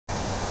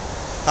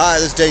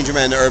Hi, this is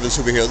DangerMan, the urban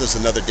superhero. This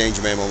is another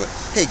DangerMan moment.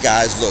 Hey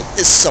guys, look,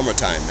 it's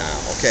summertime now,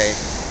 okay?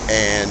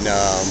 And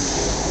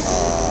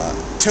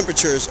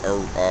temperatures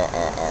are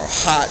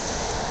hot.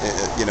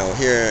 You know,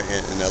 here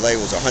in LA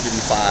was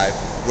 105.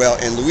 Well,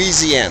 in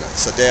Louisiana,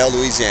 Sedale,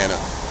 Louisiana,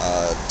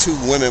 two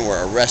women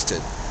were arrested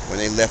when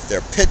they left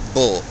their pit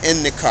bull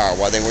in the car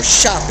while they were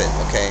shopping,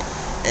 okay?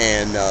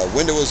 And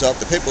window was up,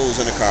 the pit bull was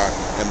in the car,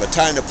 and by the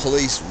time the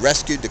police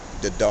rescued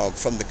the dog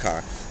from the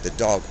car, the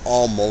dog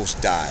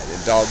almost died.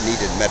 The dog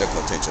needed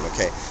medical attention,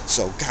 okay?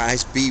 So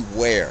guys,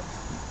 beware.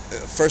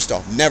 First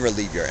off, never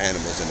leave your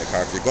animals in the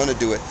car. If you're going to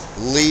do it,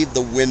 leave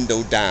the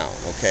window down,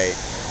 okay?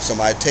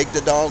 Somebody take the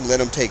dog, let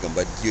them take them,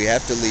 but you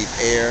have to leave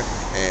air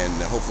and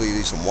hopefully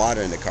leave some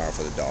water in the car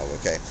for the dog,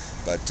 okay?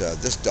 But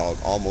this dog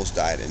almost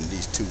died, and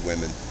these two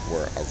women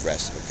were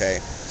arrested, okay?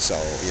 So,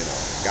 you know,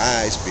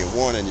 guys, be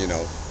warning, you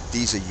know,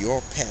 these are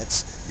your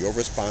pets, your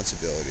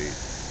responsibility.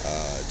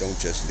 Don't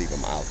just leave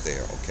them out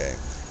there, okay?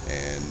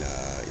 And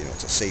you know,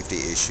 it's a safety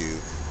issue.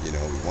 You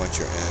know, we want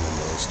your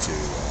animals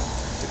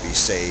to be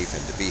safe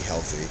and to be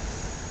healthy.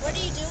 What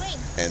are you doing?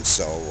 And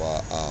so,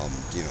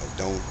 you know,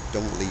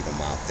 don't leave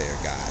them out there,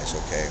 guys,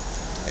 okay?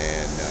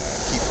 And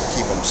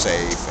keep them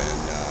safe,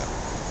 and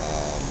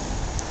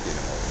you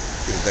know,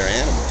 they're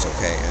animals,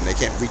 okay? And they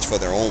can't reach for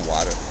their own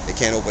water. They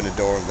can't open the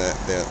door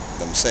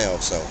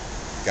themselves. So,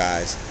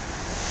 guys,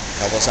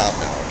 help us out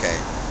now, okay?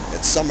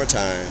 It's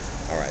summertime.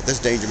 All right,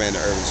 this is DangerMan, the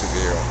urban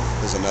superhero.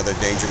 This is another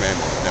DangerMan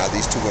moment. Now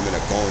these two women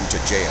are going to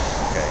jail,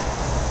 okay?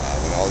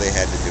 When all they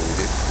had to do,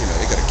 you know,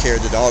 they could have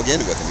carried the dog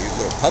in with them. He was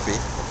a little puppy,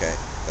 okay?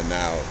 But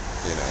now,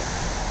 you know,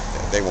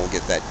 they won't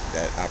get that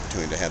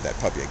opportunity to have that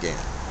puppy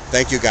again.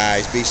 Thank you,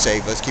 guys. Be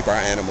safe. Let's keep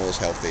our animals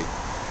healthy.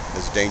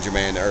 This is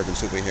DangerMan, the urban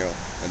superhero,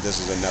 and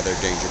this is another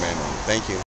DangerMan moment. Thank you.